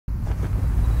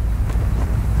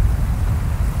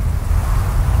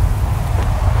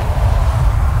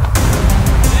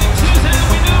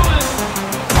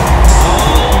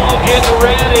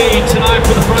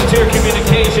Frontier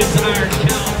Communications Iron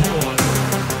Cowboy.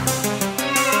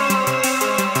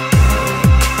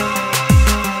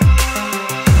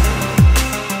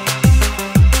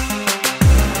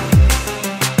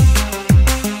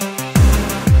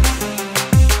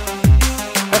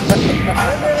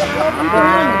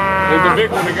 There's the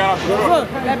big one that got off the truck. Look,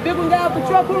 that big one got off the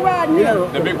truck, who riding here?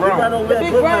 The big brown. The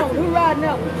big brown, who riding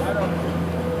up?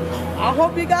 I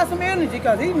hope he got some energy,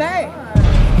 because he mad.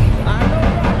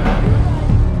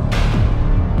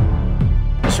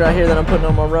 This right here that I'm putting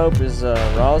on my rope is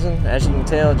rosin. As you can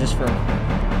tell just from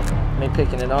me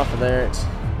picking it off of there,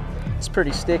 it's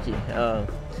pretty sticky.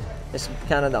 It's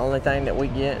kind of the only thing that we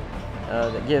get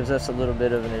that gives us a little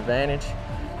bit of an advantage.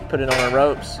 Put it on our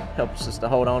ropes, helps us to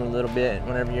hold on a little bit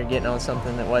whenever you're getting on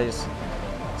something that weighs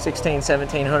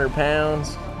 1,700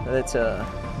 pounds, that's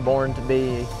born to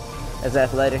be as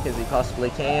athletic as he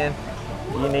possibly can.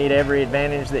 You need every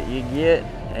advantage that you get,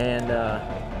 and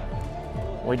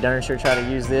we darn sure try to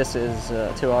use this as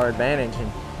to our advantage.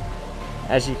 And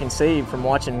as you can see from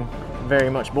watching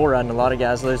very much bull riding, a lot of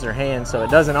guys lose their hands, so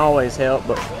it doesn't always help,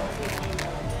 but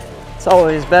it's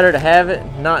always better to have it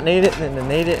and not need it than to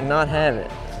need it and not have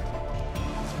it.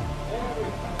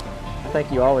 I think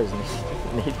you always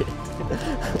need it.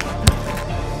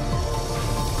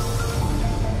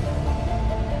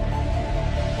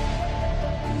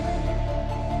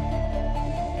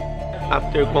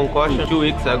 After concussion 2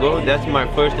 weeks ago, that's my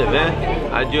first event.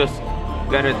 I just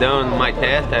got it done my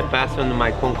test. I passed on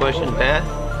my concussion test.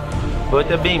 But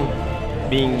I've been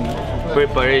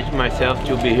preparing myself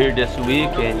to be here this week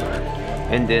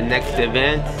and the next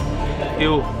event. I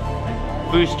feel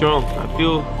strong. I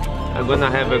feel I'm gonna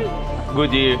have a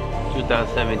good year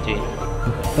 2017.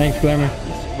 Thanks, Glamour.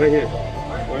 Right here.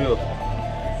 For you.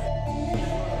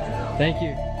 Thank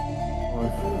you.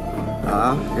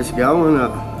 It's going.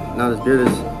 Not as good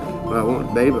as what I want it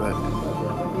to be, but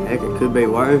heck, it could be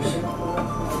worse.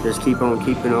 Just keep on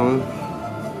keeping on.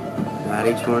 Not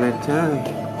each one at a time.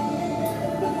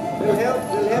 Does it help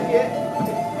yet?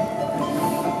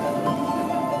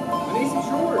 I need some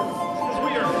shorts.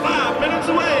 We are 5 minutes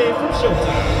away from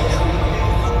showtime.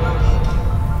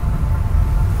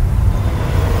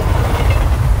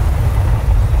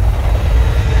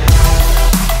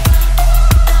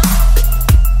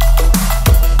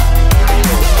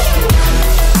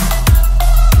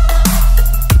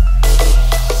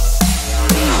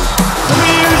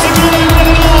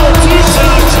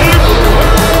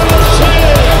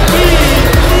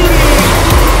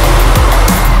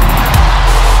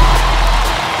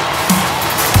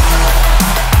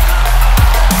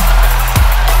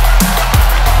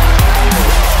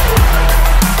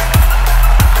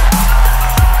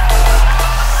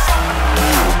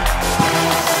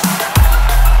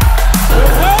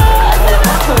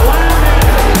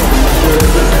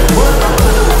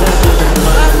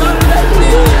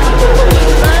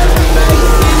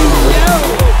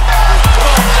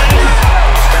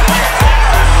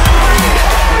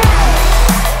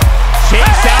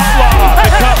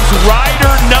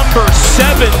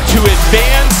 To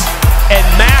advance, and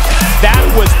Mac, that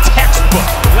was textbook.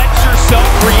 Let yourself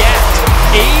react.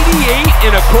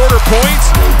 88.25 points.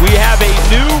 We have a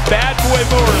new bad boy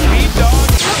mower lead dog.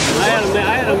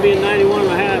 I had him being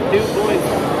 91.5, 2 points,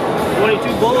 22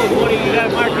 bulls, 20. You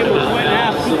got marked him with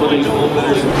 1.5, 2 points.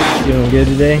 Feeling good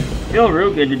today? Feel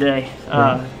real good today.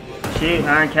 Shoot,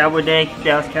 Iron Cowboy Day,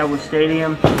 Dallas Cowboy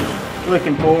Stadium.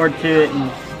 Looking forward to it,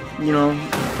 and you know,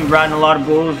 be riding a lot of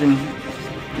bulls and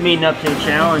meeting up to the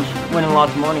challenge, winning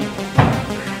lots of money.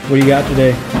 What do you got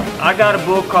today? I got a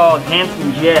bull called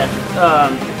Handsome Jet.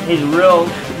 He's a real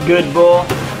good bull.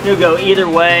 He'll go either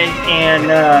way,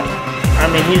 and I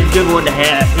mean, he's a good one to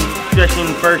have. Especially in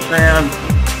the first round,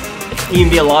 you can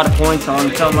be a lot of points on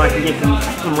him. Something I can get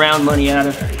some round money out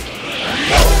of.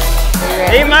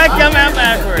 He might come out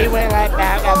backwards. He went right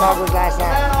back. That dog was last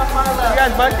night. You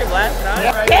guys bucked him last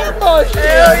night? Cowboys!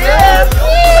 Hell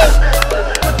yeah!